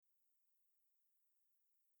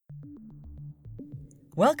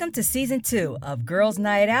Welcome to Season 2 of Girls'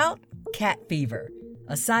 Night Out, Cat Fever,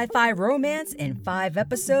 a sci-fi romance in 5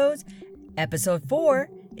 episodes. Episode 4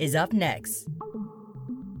 is up next.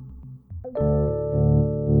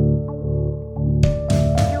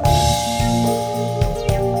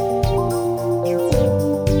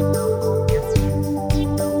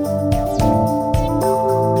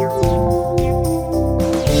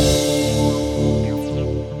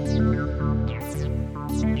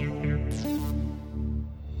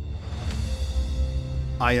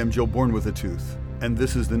 I am Joe Bourne with a Tooth, and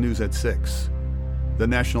this is the news at 6. The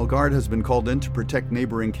National Guard has been called in to protect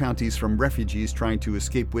neighboring counties from refugees trying to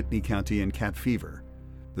escape Whitney County and cat fever.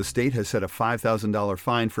 The state has set a $5,000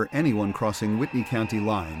 fine for anyone crossing Whitney County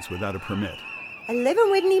lines without a permit. I live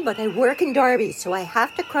in Whitney, but I work in Derby, so I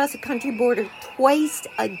have to cross the country border twice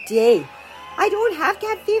a day. I don't have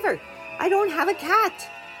cat fever. I don't have a cat.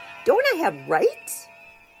 Don't I have rights?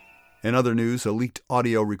 In other news, a leaked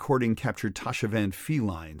audio recording captured Tasha Van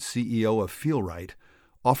Feline, CEO of FeelRight,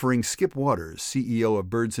 offering Skip Waters, CEO of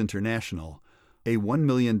Birds International, a $1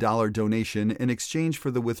 million donation in exchange for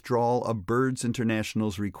the withdrawal of Birds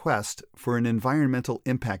International's request for an environmental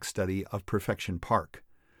impact study of Perfection Park.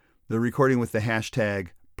 The recording with the hashtag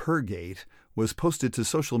Purgate was posted to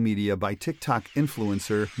social media by TikTok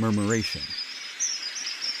influencer Murmuration.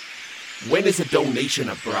 When is a donation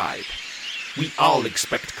a bribe? We all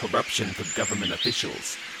expect corruption from government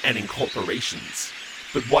officials and in corporations.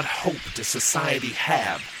 But what hope does society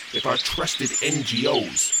have if our trusted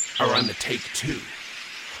NGOs are on the take too?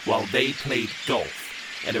 While they played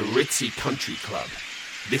golf at a ritzy country club,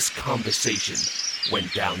 this conversation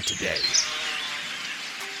went down today.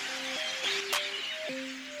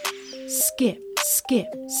 Skip,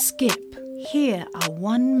 skip, skip. Here are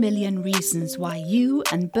 1 million reasons why you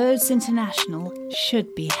and Birds International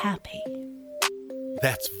should be happy.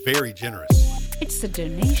 That's very generous. It's a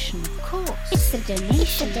donation, of course. It's a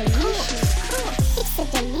donation, of course. It's a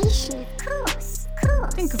donation, of course.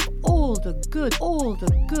 Think of all the good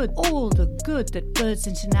that Birds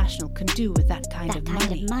International can do with that kind of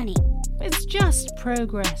money. It's just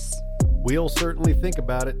progress. We'll certainly think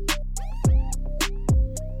about it.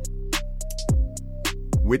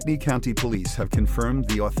 Whitney County Police have confirmed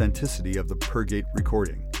the authenticity of the Purgate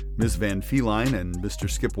recording. Ms. Van Feline and Mr.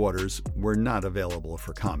 Skip Waters were not available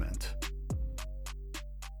for comment.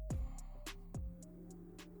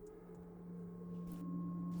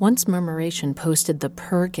 Once Murmuration posted the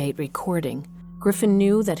Purgate recording, Griffin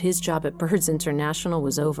knew that his job at Birds International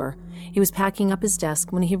was over. He was packing up his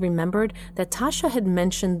desk when he remembered that Tasha had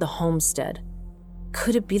mentioned the homestead.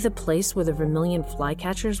 Could it be the place where the vermilion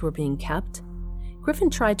flycatchers were being kept?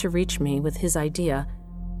 Griffin tried to reach me with his idea,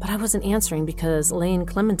 but I wasn't answering because Lane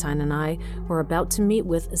Clementine and I were about to meet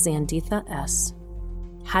with Zanditha S.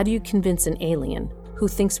 How do you convince an alien who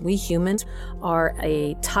thinks we humans are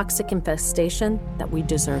a toxic infestation that we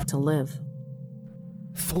deserve to live?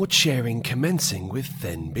 Thought sharing commencing with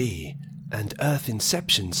Then B and Earth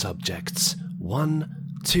Inception subjects 1,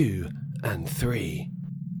 2, and 3.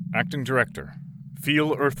 Acting Director.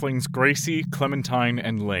 Feel Earthlings Gracie, Clementine,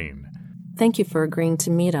 and Lane. Thank you for agreeing to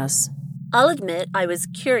meet us. I'll admit I was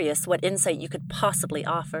curious what insight you could possibly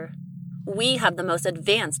offer. We have the most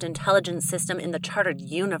advanced intelligence system in the chartered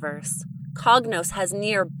universe. Cognos has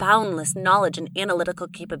near boundless knowledge and analytical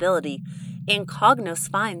capability, and Cognos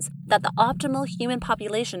finds that the optimal human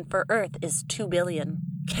population for Earth is 2 billion.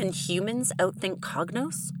 Can humans outthink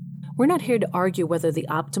Cognos? We're not here to argue whether the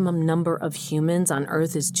optimum number of humans on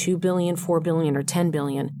Earth is 2 billion, 4 billion, or 10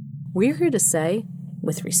 billion. We're here to say,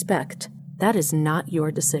 with respect, that is not your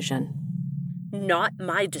decision. Not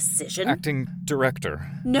my decision? Acting Director.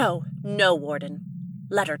 No, Warden.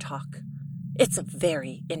 Let her talk. It's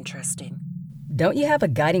very interesting. Don't you have a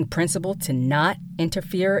guiding principle to not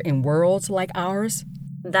interfere in worlds like ours?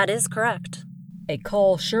 That is correct. A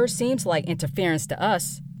call sure seems like interference to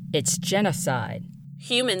us. It's genocide.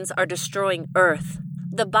 Humans are destroying Earth.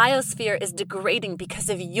 The biosphere is degrading because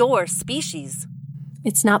of your species.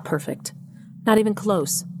 It's not perfect. Not even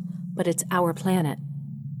close. But it's our planet.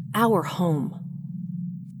 Our home.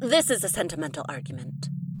 This is a sentimental argument.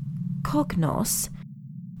 Cognos?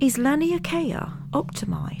 Is Laniakea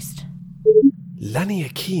optimized?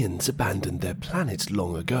 Laniakeans abandoned their planet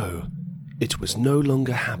long ago. It was no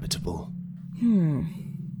longer habitable.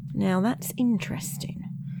 Now that's interesting.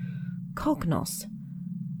 Cognos.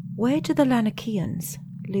 Where do the Laniakeans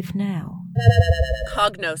live now?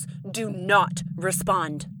 Cognos, do not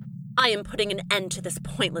respond. I am putting an end to this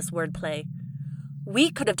pointless wordplay. We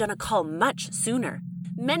could have done a call much sooner.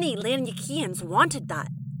 Many Laniakeans wanted that.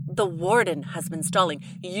 The Warden has been stalling.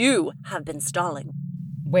 You have been stalling.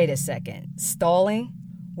 Wait a second. Stalling?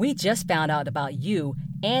 We just found out about you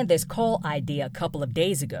and this call idea a couple of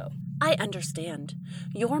days ago. I understand.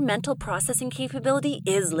 Your mental processing capability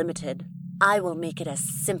is limited. I will make it as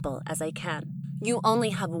simple as I can. You only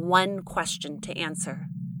have one question to answer.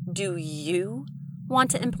 Do you want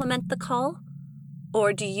to implement the call?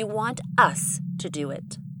 Or do you want us to do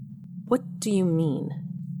it? What do you mean?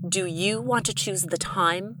 Do you want to choose the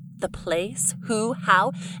time, the place, who,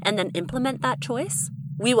 how, and then implement that choice?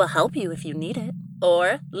 We will help you if you need it.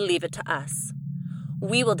 Or leave it to us.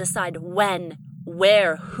 We will decide when,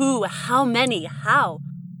 where, who, how many, how.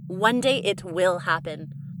 One day it will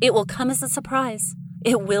happen. It will come as a surprise.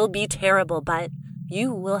 It will be terrible, but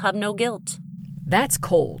you will have no guilt. That's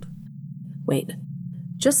cold. Wait,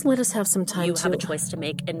 just let us have some time You have a choice to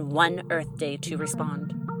make in one Earth Day to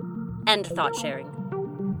respond. End thought sharing.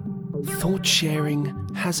 Thought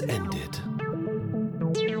sharing has ended.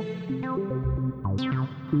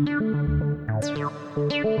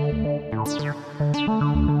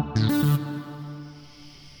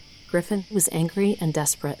 Griffin was angry and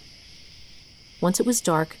desperate. Once it was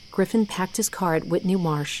dark, Griffin packed his car at Whitney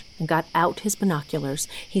Marsh and got out his binoculars.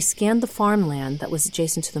 He scanned the farmland that was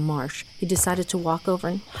adjacent to the marsh. He decided to walk over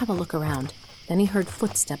and have a look around. Then he heard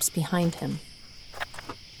footsteps behind him.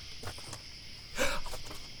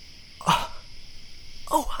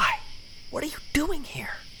 Oh, hi. What are you doing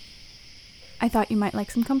here? I thought you might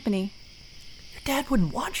like some company. Your dad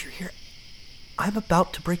wouldn't want you here. I'm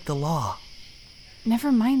about to break the law.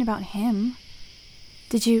 Never mind about him.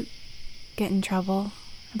 Did you get in trouble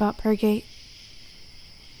about Purgate?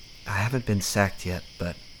 I haven't been sacked yet,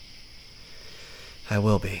 but I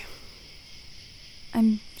will be.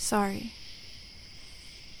 I'm sorry.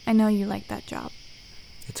 I know you like that job.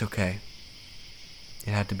 It's okay.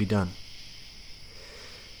 It had to be done.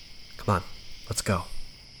 Come on, let's go.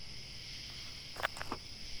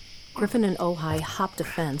 Griffin and Ojai hopped a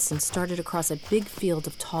fence and started across a big field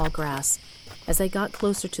of tall grass. As they got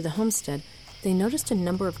closer to the homestead, they noticed a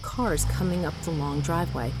number of cars coming up the long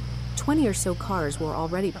driveway. 20 or so cars were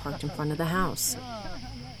already parked in front of the house.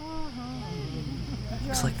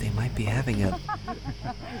 Looks like they might be having a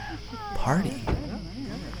party.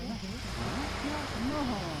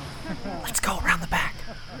 Let's go around the back.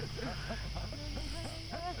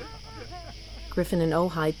 Griffin and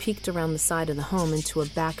Ojai peeked around the side of the home into a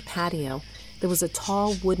back patio. There was a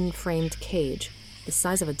tall wooden-framed cage, the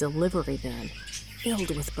size of a delivery van,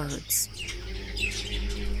 filled with birds.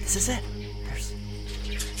 This is it.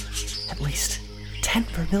 There's at least 10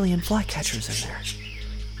 vermilion flycatchers in there.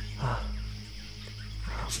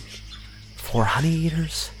 4 honey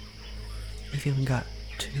eaters. We've even got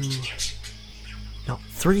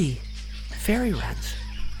 3 fairy wrens.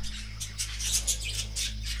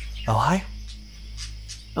 Ojai?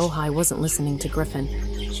 Ojai wasn't listening to Griffin.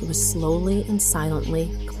 She was slowly and silently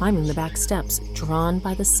climbing the back steps, drawn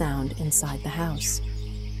by the sound inside the house.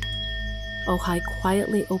 Ojai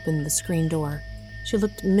quietly opened the screen door. She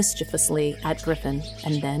looked mischievously at Griffin,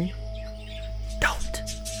 and then... Don't!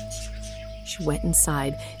 She went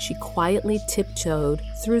inside. She quietly tiptoed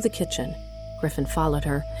through the kitchen. Griffin followed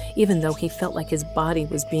her, even though he felt like his body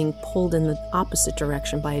was being pulled in the opposite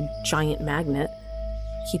direction by a giant magnet.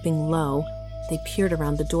 Keeping low, they peered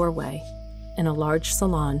around the doorway. In a large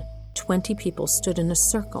salon, 20 people stood in a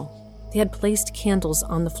circle. They had placed candles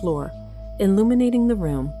on the floor. Illuminating the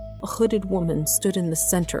room, a hooded woman stood in the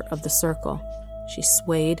center of the circle. She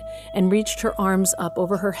swayed and reached her arms up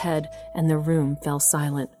over her head, and the room fell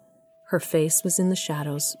silent. Her face was in the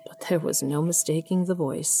shadows, but there was no mistaking the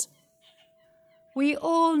voice. We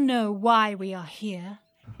all know why we are here.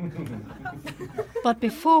 But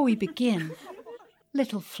before we begin,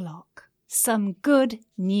 little flock, some good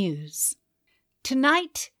news.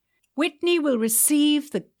 Tonight, Whitney will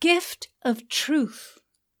receive the gift of truth.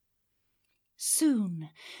 Soon,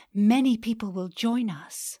 many people will join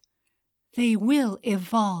us. They will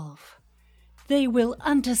evolve. They will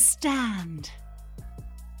understand.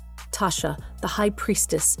 Tasha, the high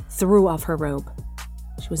priestess, threw off her robe.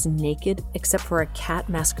 She was naked except for a cat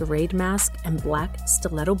masquerade mask and black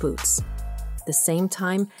stiletto boots. At the same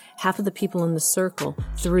time, half of the people in the circle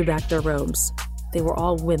threw back their robes. They were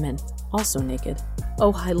all women, also naked.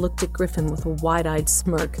 Ojai looked at Griffin with a wide-eyed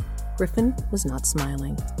smirk. Griffin was not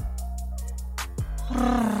smiling.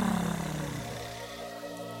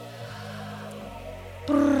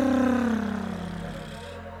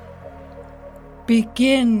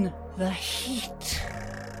 Begin the heat.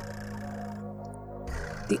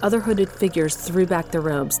 The other hooded figures threw back their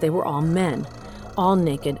robes. They were all men, all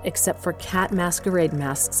naked except for cat masquerade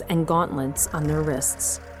masks and gauntlets on their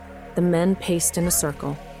wrists. The men paced in a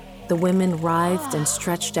circle. The women writhed and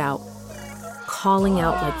stretched out. calling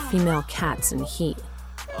out like female cats in heat.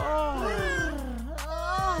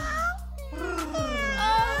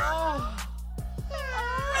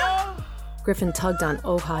 Griffin tugged on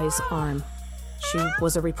Ojai's arm. She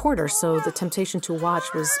was a reporter, so the temptation to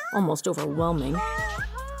watch was almost overwhelming.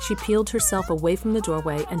 She peeled herself away from the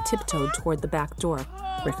doorway and tiptoed toward the back door.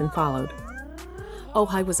 Griffin followed.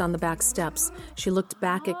 Ojai was on the back steps. She looked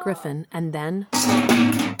back at Griffin, and then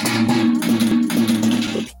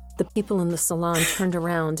the people in the salon turned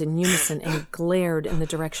around in unison and glared in the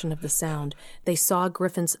direction of the sound. They saw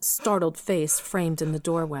Griffin's startled face framed in the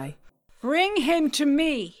doorway. Bring him to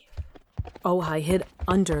me! Ojai hid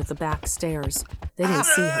under the back stairs. They didn't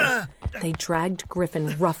see her. They dragged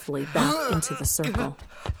Griffin roughly back into the circle.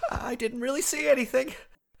 I didn't really see anything.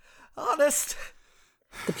 Honest.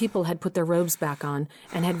 The people had put their robes back on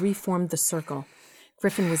and had reformed the circle.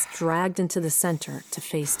 Griffin was dragged into the center to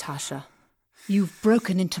face Tasha. You've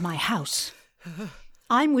broken into my house.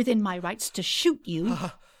 I'm within my rights to shoot you.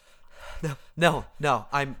 No.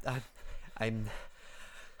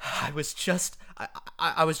 I was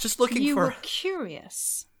just looking for... You were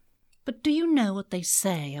curious. But do you know what they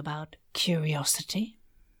say about curiosity?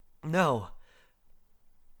 No.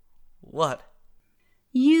 What?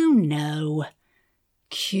 You know.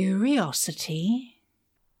 Curiosity.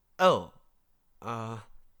 Oh.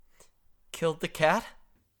 Killed the cat?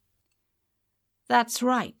 That's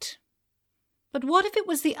right. But what if it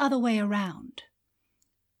was the other way around?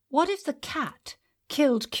 What if the cat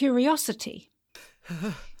killed curiosity?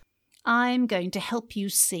 I'm going to help you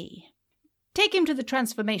see. Take him to the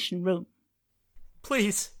transformation room.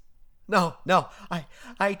 Please. No.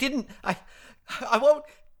 I didn't. I won't.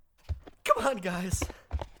 Come on, guys.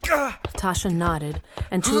 Tasha nodded,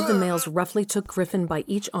 and two of the males roughly took Griffin by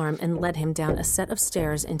each arm and led him down a set of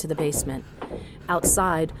stairs into the basement.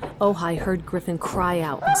 Outside, Ojai heard Griffin cry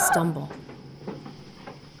out and stumble.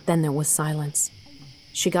 Then there was silence.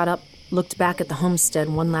 She got up, looked back at the homestead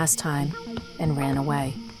one last time, and ran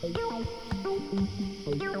away.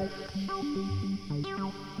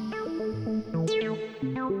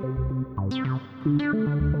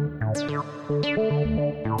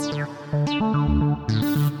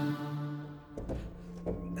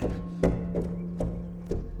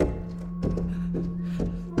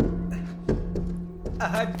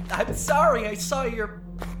 I'm sorry I saw your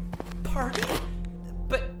party,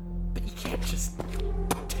 but you can't just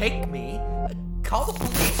take me. Call the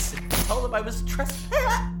police and tell them I was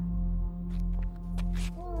trespassing.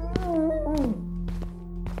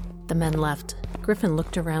 The men left. Griffin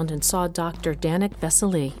looked around and saw Dr. Danik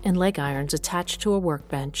Vesely in leg irons attached to a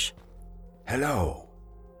workbench. Hello.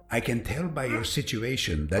 I can tell by your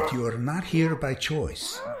situation that you are not here by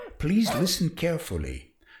choice. Please listen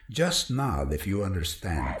carefully. Just nod if you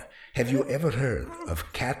understand. Have you ever heard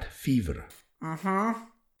of cat fever?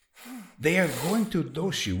 They are going to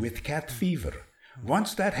dose you with cat fever.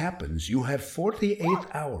 Once that happens, you have 48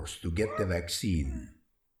 hours to get the vaccine.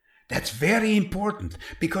 That's very important,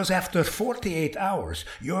 because after 48 hours,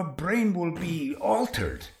 your brain will be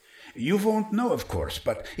altered. You won't know, of course,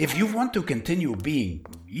 but if you want to continue being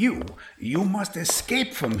you must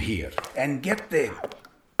escape from here and get the...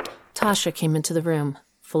 Tasha came into the room,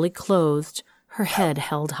 fully clothed, her head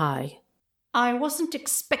held high. I wasn't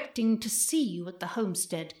expecting to see you at the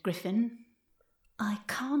homestead, Griffin. I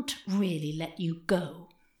can't really let you go.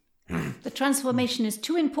 The transformation is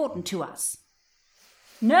too important to us.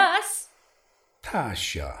 Nurse!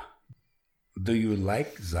 Tasha, do you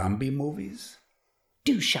like zombie movies?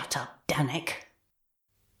 Do shut up, Danik.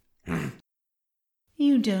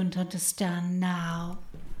 You don't understand now.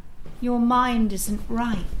 Your mind isn't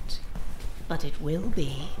right, but it will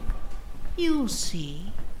be. You'll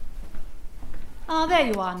see. Ah, there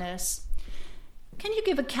you are, nurse. Can you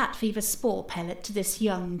give a cat fever spore pellet to this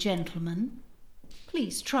young gentleman?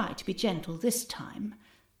 Please try to be gentle this time.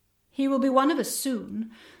 He will be one of us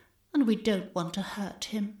soon, and we don't want to hurt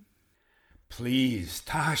him. Please,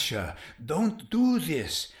 Tasha, don't do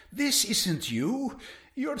this. This isn't you.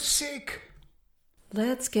 You're sick.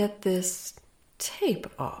 Let's get this tape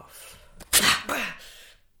off.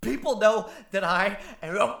 People know that I...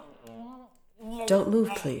 Don't move,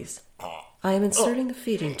 please. I am inserting the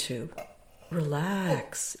feeding tube.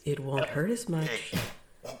 Relax. It won't hurt as much.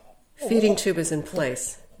 Feeding tube is in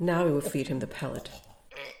place. Now we will feed him the pellet.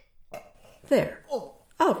 There.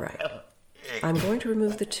 All right. I'm going to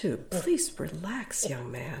remove the tube. Please relax,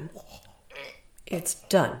 young man. It's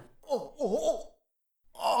done.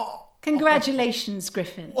 Congratulations,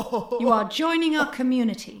 Griffin. You are joining our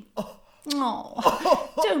community.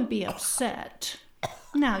 Oh, don't be upset.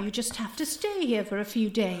 Now you just have to stay here for a few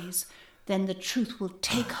days. Then the truth will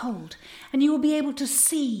take hold, and you will be able to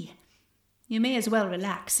see. You may as well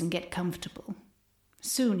relax and get comfortable.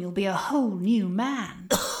 Soon you'll be a whole new man.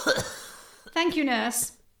 Thank you,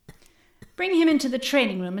 nurse. Bring him into the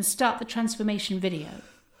training room and start the transformation video.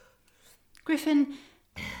 Griffin,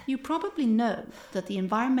 you probably know that the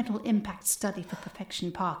environmental impact study for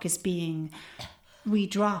Perfection Park is being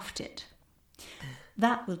redrafted.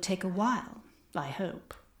 That will take a while, I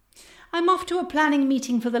hope. I'm off to a planning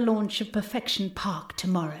meeting for the launch of Perfection Park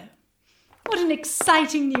tomorrow. What an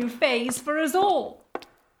exciting new phase for us all.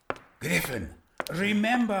 Griffin,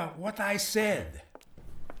 remember what I said.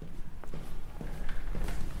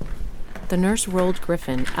 The nurse rolled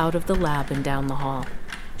Griffin out of the lab and down the hall.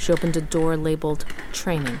 She opened a door labeled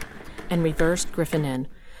Training and reversed Griffin in.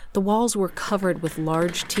 The walls were covered with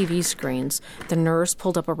large TV screens. The nurse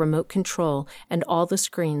pulled up a remote control, and all the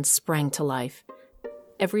screens sprang to life.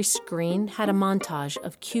 Every screen had a montage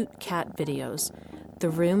of cute cat videos. The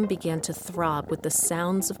room began to throb with the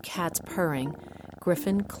sounds of cats purring.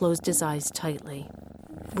 Griffin closed his eyes tightly.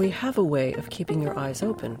 We have a way of keeping your eyes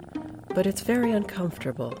open, but it's very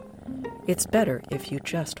uncomfortable. It's better if you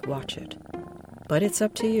just watch it. But it's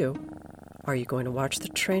up to you. Are you going to watch the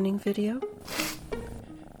training video?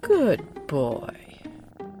 Good boy.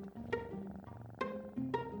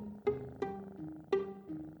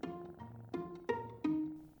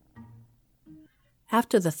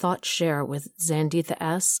 After the thought share with Zanditha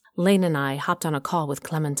S., Lane and I hopped on a call with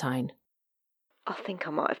Clementine. I think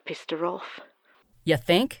I might have pissed her off. You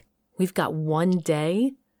think? We've got 1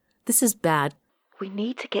 day? This is bad. We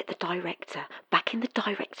need to get the director back in the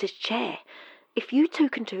director's chair. If you two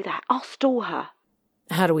can do that, I'll stall her.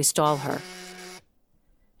 How do we stall her?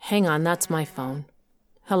 Hang on, that's my phone.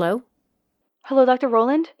 Hello? Hello, Dr.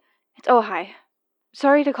 Roland? It's Ojai.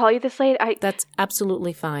 Sorry to call you this late. That's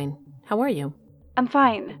absolutely fine. How are you? I'm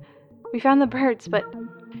fine. We found the birds, but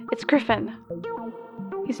it's Griffin.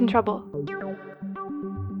 He's in trouble.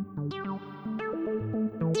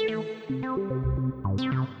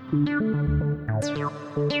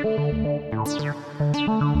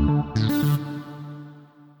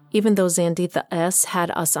 Even though Zanditha S.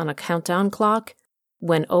 had us on a countdown clock,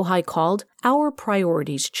 when Ojai called, our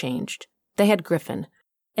priorities changed. They had Griffin,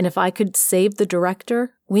 and if I could save the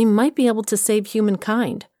director, we might be able to save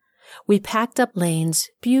humankind. We packed up Lane's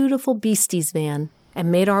beautiful Beasties van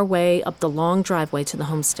and made our way up the long driveway to the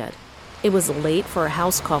homestead. It was late for a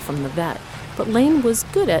house call from the vet, but Lane was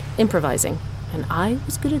good at improvising, and I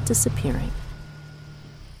was good at disappearing.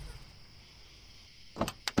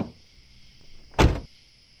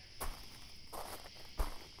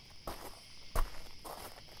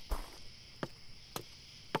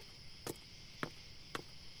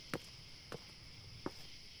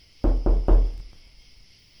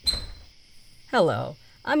 Hello,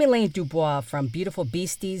 I'm Elaine Dubois from Beautiful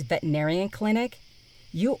Beasties Veterinarian Clinic.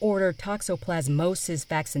 You ordered toxoplasmosis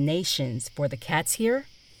vaccinations for the cats here?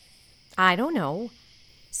 I don't know.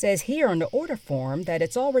 Says here on the order form that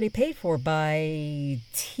it's already paid for by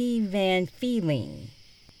T. Van Feeling.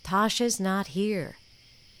 Tasha's not here.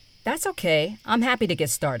 That's okay. I'm happy to get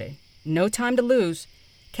started. No time to lose.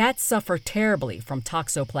 Cats suffer terribly from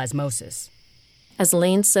toxoplasmosis. As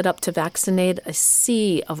Lane set up to vaccinate a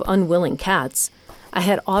sea of unwilling cats, I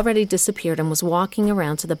had already disappeared and was walking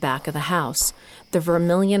around to the back of the house. The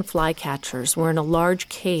vermilion flycatchers were in a large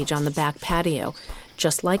cage on the back patio,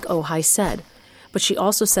 just like Ojai said, but she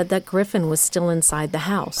also said that Griffin was still inside the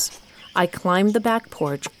house. I climbed the back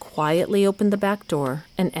porch, quietly opened the back door,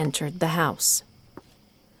 and entered the house.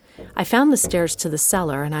 I found the stairs to the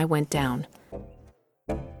cellar and I went down.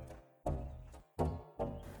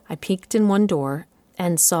 I peeked in one door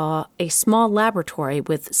and saw a small laboratory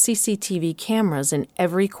with CCTV cameras in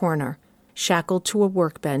every corner. Shackled to a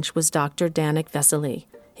workbench was Dr. Danik Vesely.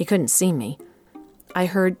 He couldn't see me. I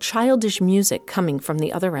heard childish music coming from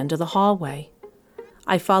the other end of the hallway.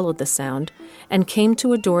 I followed the sound and came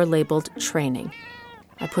to a door labeled Training.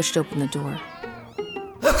 I pushed open the door.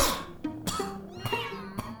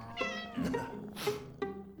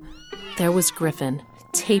 There was Griffin,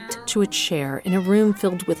 taped to a chair in a room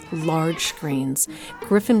filled with large screens.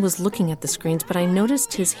 Griffin was looking at the screens, but I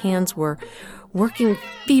noticed his hands were working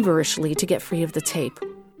feverishly to get free of the tape.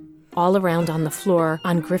 All around on the floor,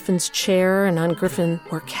 on Griffin's chair and on Griffin,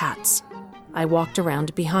 were cats. I walked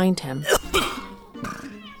around behind him.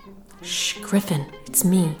 Shh, Griffin, it's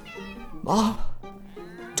me. Mom?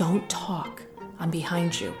 Don't talk. I'm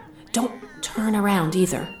behind you. Don't turn around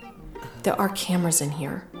either. There are cameras in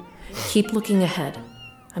here. Keep looking ahead.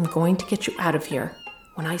 I'm going to get you out of here.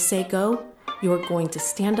 When I say go, You are going to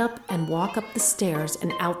stand up and walk up the stairs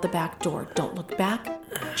and out the back door. Don't look back,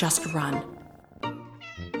 just run.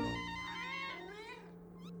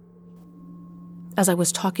 As I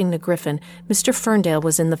was talking to Griffin, Mr. Ferndale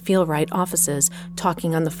was in the Feelright offices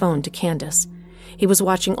talking on the phone to Candace. He was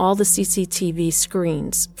watching all the CCTV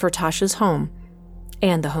screens for Tasha's home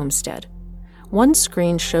and the homestead. One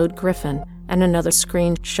screen showed Griffin and another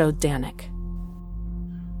screen showed Danik.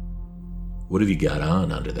 What have you got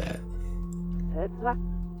on under that?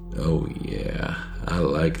 Oh, yeah. I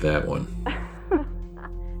like that one.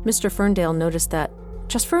 Mr. Ferndale noticed that,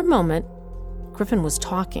 just for a moment, Griffin was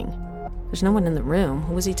talking. There's no one in the room.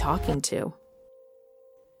 Who was he talking to?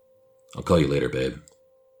 I'll call you later, babe.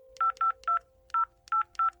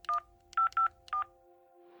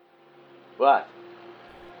 What?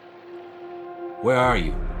 Where are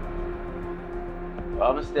you?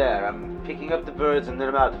 Almost there. I'm picking up the birds and then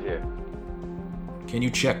I'm out of here. Can you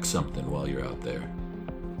check something while you're out there?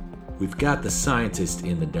 We've got the scientist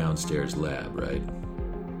in the downstairs lab, right?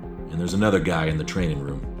 And there's another guy in the training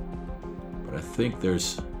room. But I think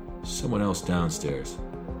there's someone else downstairs.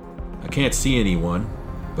 I can't see anyone,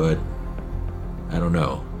 but I don't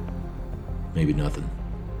know. Maybe nothing.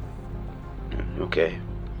 Okay.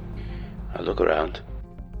 I'll look around.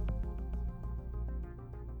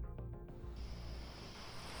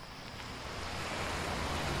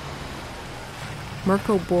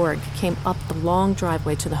 Mirko Borg came up the long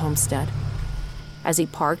driveway to the homestead. As he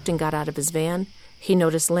parked and got out of his van, he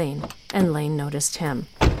noticed Lane, and Lane noticed him.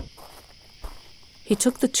 He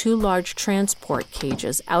took the 2 large transport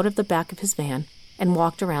cages out of the back of his van and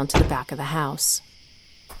walked around to the back of the house.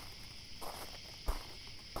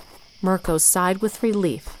 Mirko sighed with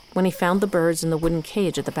relief when he found the birds in the wooden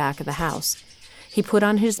cage at the back of the house. He put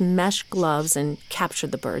on his mesh gloves and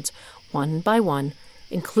captured the birds, one by one,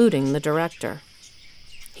 including the director.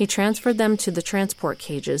 He transferred them to the transport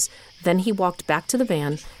cages, then he walked back to the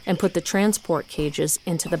van and put the transport cages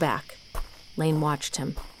into the back. Lane watched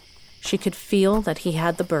him. She could feel that he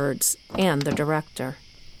had the birds and the director.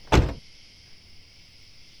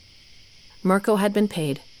 Mirko had been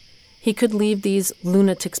paid. He could leave these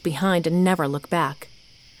lunatics behind and never look back.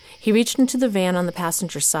 He reached into the van on the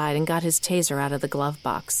passenger side and got his taser out of the glove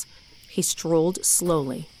box. He strolled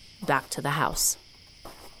slowly back to the house.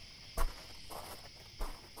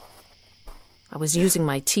 I was using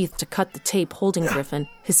my teeth to cut the tape holding Griffin.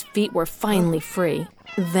 His feet were finally free.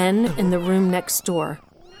 Then, in the room next door.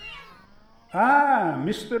 Ah,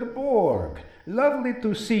 Mr. Borg. Lovely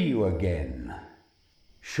to see you again.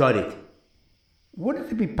 Shut it. Would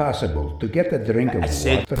it be possible to get a drink of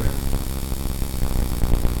water?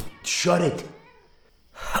 Shut it.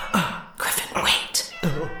 Griffin, wait.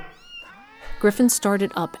 Griffin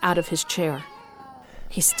started up out of his chair.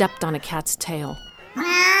 He stepped on a cat's tail.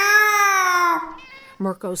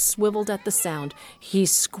 Mirko swiveled at the sound. He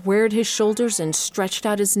squared his shoulders and stretched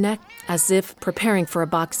out his neck as if preparing for a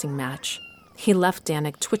boxing match. He left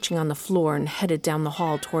Danik twitching on the floor and headed down the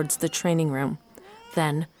hall towards the training room.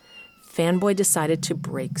 Then, Fanboy decided to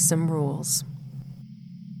break some rules.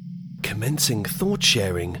 Commencing thought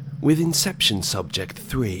sharing with Inception Subject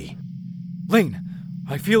 3. Lane,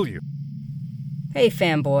 I feel you. Hey,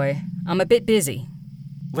 Fanboy. I'm a bit busy.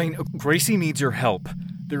 Lane, Gracie needs your help.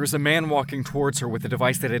 There is a man walking towards her with a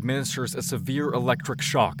device that administers a severe electric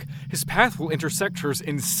shock. His path will intersect hers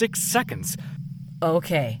in 6 seconds.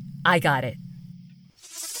 Okay, I got it.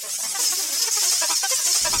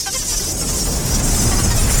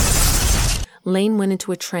 Lane went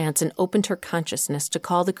into a trance and opened her consciousness to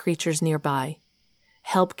call the creatures nearby.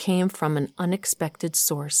 Help came from an unexpected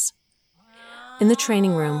source. In the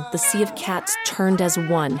training room, the sea of cats turned as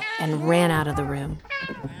one and ran out of the room.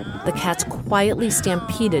 The cats quietly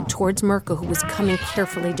stampeded towards Mirko, who was coming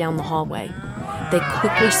carefully down the hallway. They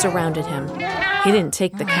quickly surrounded him. He didn't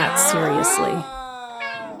take the cats seriously.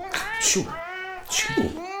 Shoo. Shoo.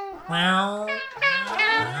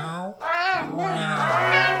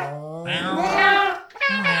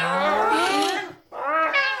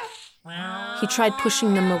 He tried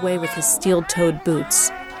pushing them away with his steel-toed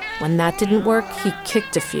boots. When that didn't work, he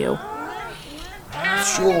kicked a few.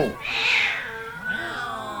 Shoo.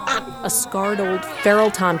 A scarred old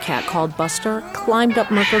feral tomcat called Buster climbed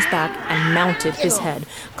up Mirko's back and mounted his head,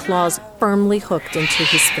 claws firmly hooked into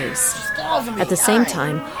his face. At the same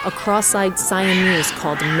time, a cross-eyed Siamese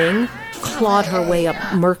called Ming clawed her way up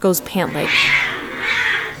Mirko's pant leg,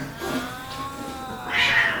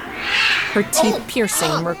 her teeth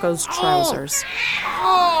piercing Mirko's trousers.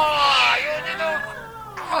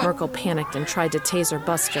 Mirko panicked and tried to taser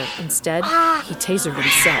Buster. Instead, he tasered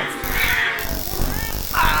himself.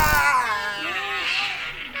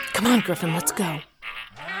 Come on, Griffin, let's go.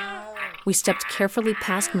 We stepped carefully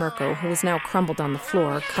past Mirko, who was now crumbled on the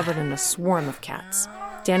floor, covered in a swarm of cats.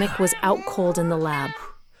 Danik was out cold in the lab.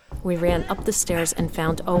 We ran up the stairs and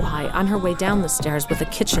found Ojai on her way down the stairs with a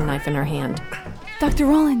kitchen knife in her hand. Dr.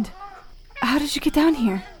 Roland, how did you get down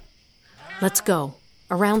here? Let's go.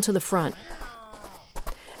 Around to the front.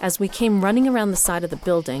 As we came running around the side of the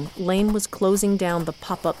building, Lane was closing down the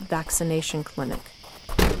pop-up vaccination clinic.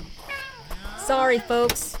 Sorry,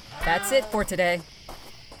 folks. That's it for today.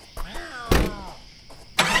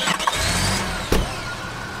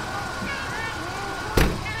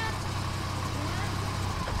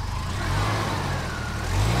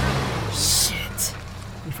 Shit.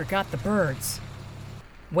 We forgot the birds.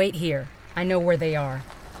 Wait here. I know where they are.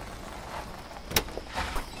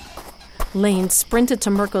 Lane sprinted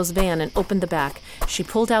to Mirko's van and opened the back. She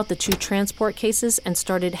pulled out the 2 transport cases and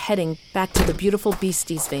started heading back to the beautiful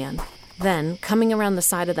Beasties van. Then, coming around the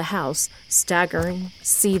side of the house, staggering,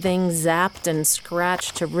 seething, zapped, and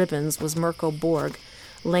scratched to ribbons was Mirko Borg.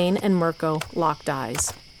 Lane and Mirko locked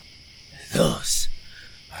eyes. Those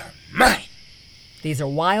are mine. These are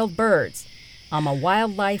wild birds. I'm a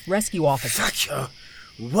wildlife rescue officer. Fuck your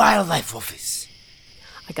wildlife office.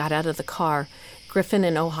 I got out of the car. Griffin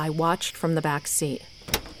and Ojai watched from the back seat.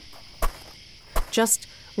 Just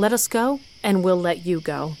let us go, and we'll let you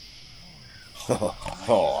go.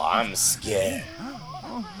 Oh, I'm scared.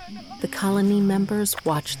 The colony members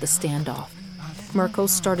watched the standoff. Mirko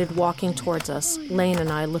started walking towards us. Lane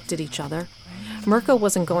and I looked at each other. Mirko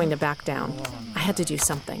wasn't going to back down. I had to do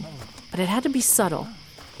something, but it had to be subtle.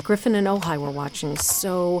 Griffin and Ojai were watching,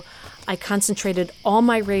 so I concentrated all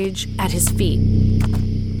my rage at his feet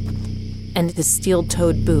and his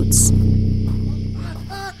steel-toed boots.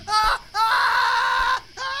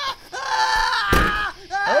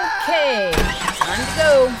 Okay, time to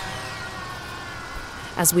go.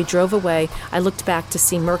 As we drove away, I looked back to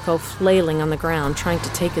see Mirko flailing on the ground, trying to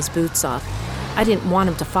take his boots off. I didn't want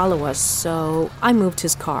him to follow us, so I moved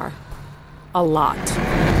his car. A lot.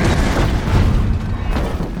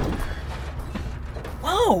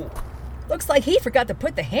 Whoa! Looks like he forgot to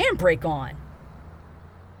put the handbrake on.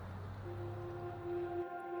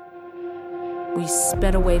 We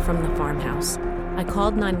sped away from the farmhouse. I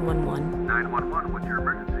called 911. 911, what's your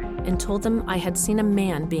emergency? And told them I had seen a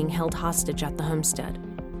man being held hostage at the homestead.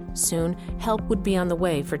 Soon, help would be on the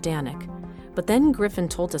way for Danik. But then Griffin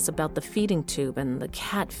told us about the feeding tube and the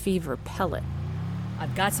cat fever pellet.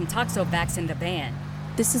 I've got some Toxovax in the van.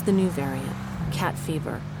 This is the new variant, cat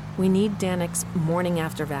fever. We need Danik's morning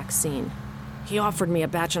after vaccine. He offered me a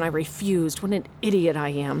batch and I refused. What an idiot I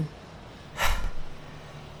am.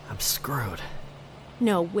 I'm screwed.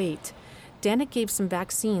 No, wait. Danik gave some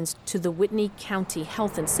vaccines to the Whitney County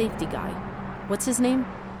health and safety guy. What's his name?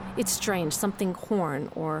 It's strange, something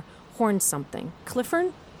Horn or Horn something.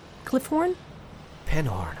 Cliffhorn? Cliffhorn?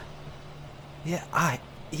 Penhorn. Yeah, I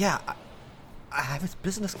have his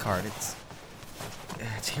business card. It's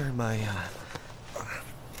here in my,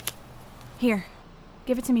 Here,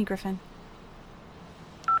 give it to me, Griffin.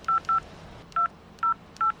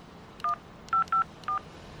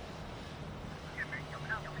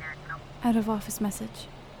 Out of office message.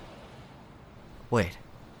 Wait.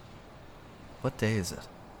 What day is it?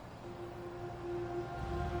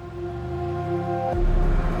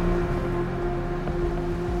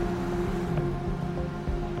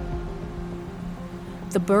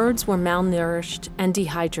 The birds were malnourished and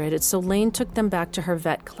dehydrated, so Lane took them back to her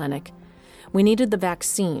vet clinic. We needed the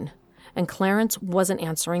vaccine, and Clarence wasn't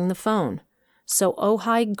answering the phone. So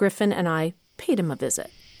Ojai, Griffin, and I paid him a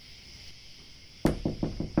visit.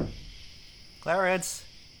 Clarence!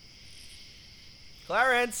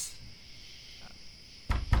 Clarence!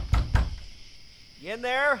 You in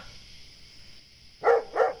there?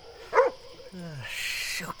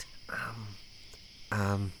 Shoot.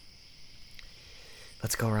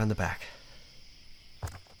 Let's go around the back.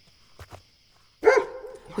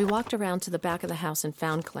 We walked around to the back of the house and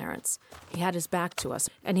found Clarence. He had his back to us,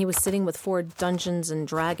 and he was sitting with 4 Dungeons and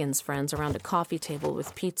Dragons friends around a coffee table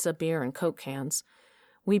with pizza, beer, and Coke cans.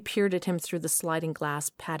 We peered at him through the sliding glass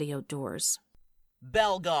patio doors.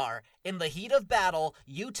 Belgar, in the heat of battle,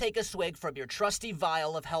 you take a swig from your trusty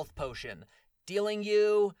vial of health potion, dealing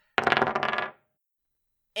you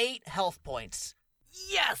 8 health points.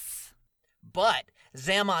 Yes! But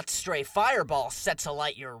Zamott's stray fireball sets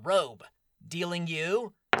alight your robe, dealing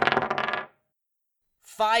you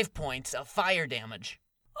 5 points of fire damage.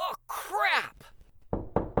 Oh, crap!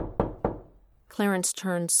 Clarence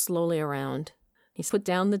turned slowly around. He put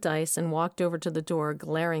down the dice and walked over to the door,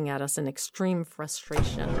 glaring at us in extreme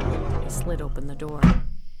frustration. He slid open the door.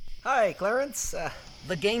 Hi, Clarence.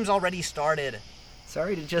 The game's already started.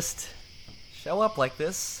 Sorry to just show up like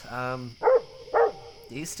this. Do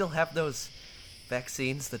you still have those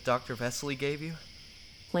vaccines that Dr. Vesely gave you?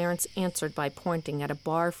 Clarence answered by pointing at a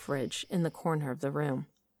bar fridge in the corner of the room.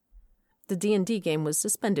 The D&D game was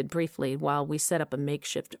suspended briefly while we set up a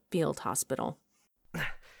makeshift field hospital.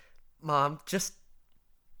 Mom, just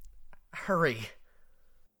hurry.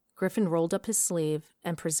 Griffin rolled up his sleeve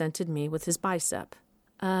and presented me with his bicep.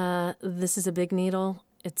 This is a big needle.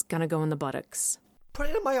 It's gonna go in the buttocks. Put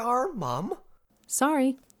it in my arm, Mom.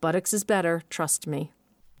 Sorry, buttocks is better, trust me.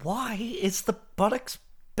 Why is the buttocks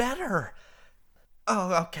better?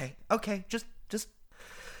 Oh, okay, just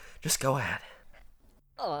go ahead.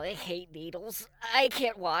 Oh, I hate needles. I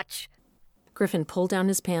can't watch. Griffin pulled down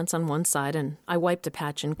his pants on one side, and I wiped a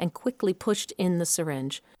patch and quickly pushed in the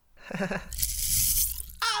syringe.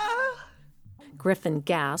 Griffin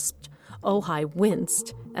gasped, Ojai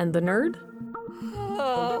winced, and the nerd?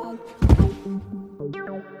 Oh.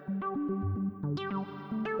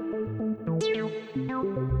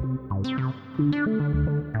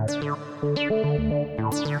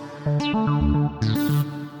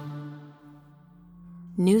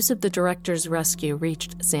 News of the director's rescue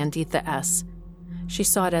reached Zanditha S. She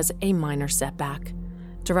saw it as a minor setback.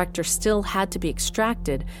 Director still had to be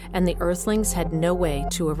extracted, and the Earthlings had no way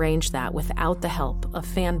to arrange that without the help of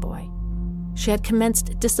Fanboy. She had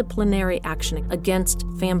commenced disciplinary action against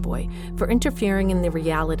Fanboy for interfering in the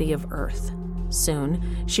reality of Earth.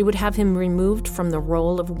 Soon, she would have him removed from the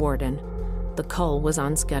role of warden. The cull was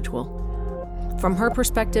on schedule. From her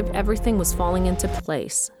perspective, everything was falling into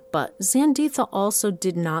place, but Zanditha also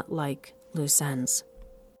did not like loose ends.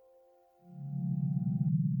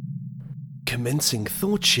 Commencing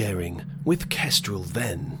thought sharing with Kestrel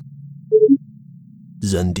then.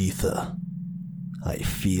 Zanditha, I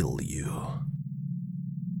feel you.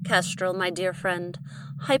 Kestrel, my dear friend,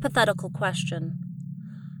 hypothetical question.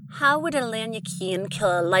 How would a Lanyakeen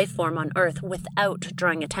kill a life form on Earth without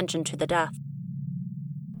drawing attention to the death?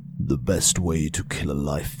 The best way to kill a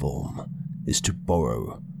life form is to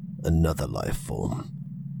borrow another life form,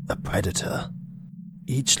 a predator.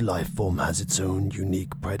 Each life form has its own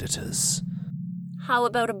unique predators. How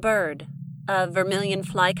about a bird? A vermilion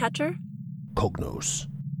flycatcher? Cognos.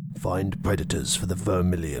 Find predators for the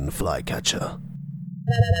vermilion flycatcher.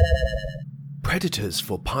 Predators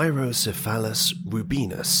for Pyrocephalus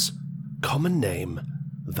rubinus. Common name,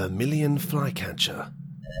 vermilion flycatcher.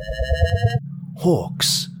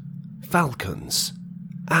 Hawks, falcons,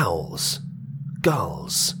 owls,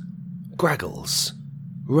 gulls, graggles,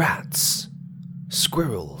 rats,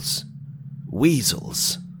 squirrels,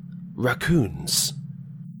 weasels, raccoons.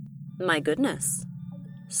 My goodness.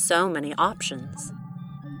 So many options.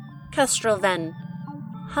 Kestrel, then,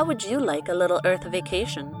 how would you like a little Earth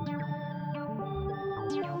vacation?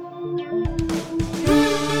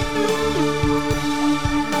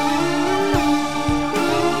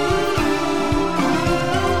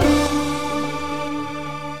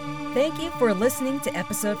 Thank you for listening to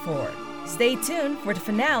Episode 4. Stay tuned for the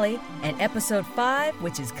finale and Episode 5,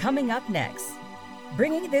 which is coming up next.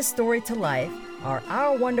 Bringing this story to life are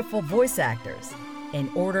our wonderful voice actors. In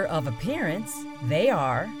order of appearance, they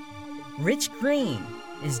are Rich Green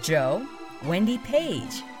is Joe, Wendy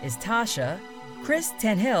Page is Tasha, Chris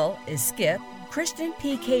Tenhill is Skip, Christian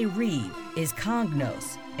P.K. Reed is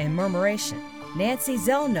Cognos and Murmuration, Nancy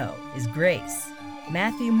Zelno is Grace,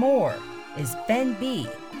 Matthew Moore is Ben B.,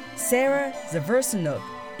 Sarah Zaversanuk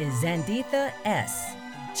is Zanditha S.,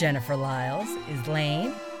 Jennifer Lyles is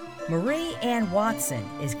Lane, Marie Ann Watson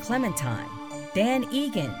is Clementine, Dan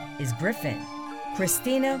Egan is Griffin,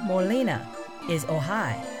 Christina Molina is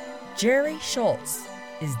Ojai, Jerry Schultz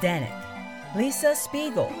is Danik, Lisa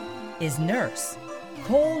Spiegel is Nurse,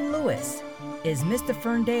 Cole Lewis is Mr.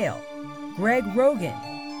 Ferndale, Greg Rogan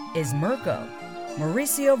is Mirko,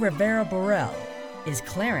 Mauricio Rivera Borrell is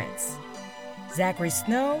Clarence, Zachary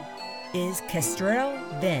Snow is Kestrel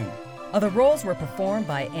Ben. Other roles were performed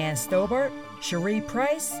by Ann Stobart, Cherie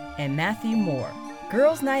Price, and Matthew Moore.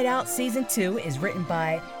 Girls Night Out Season 2 is written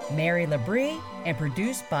by Mary Labrie and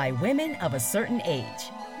produced by women of a certain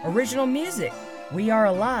age. Original music, We Are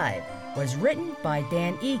Alive, was written by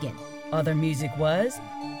Dan Egan. Other music was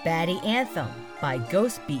Baddie Anthem by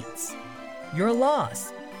Ghost Beats, Your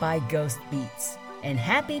Loss by Ghost Beats, and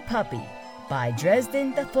Happy Puppy by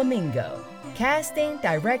Dresden the Flamingo. Casting,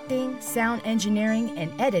 directing, sound engineering,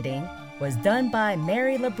 and editing was done by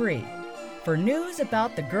Mary Labrie. For news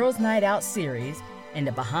about the Girls Night Out series and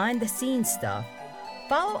the behind-the-scenes stuff,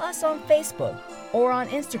 follow us on Facebook or on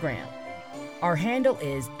Instagram. Our handle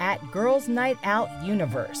is @Girls Night Out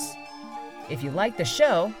Universe. If you like the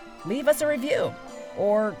show, leave us a review.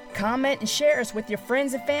 or comment and share us with your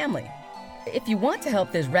friends and family. If you want to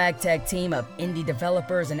help this ragtag team of indie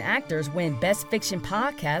developers and actors win Best Fiction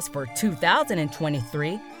Podcast for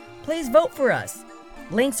 2023, please vote for us.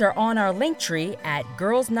 Links are on our link tree at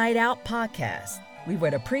Girls Night Out Podcast. We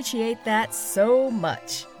would appreciate that so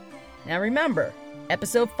much. Now remember,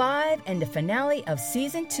 Episode 5 and the finale of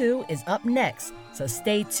Season 2 is up next, so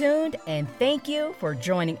stay tuned and thank you for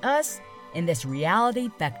joining us in this reality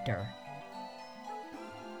vector.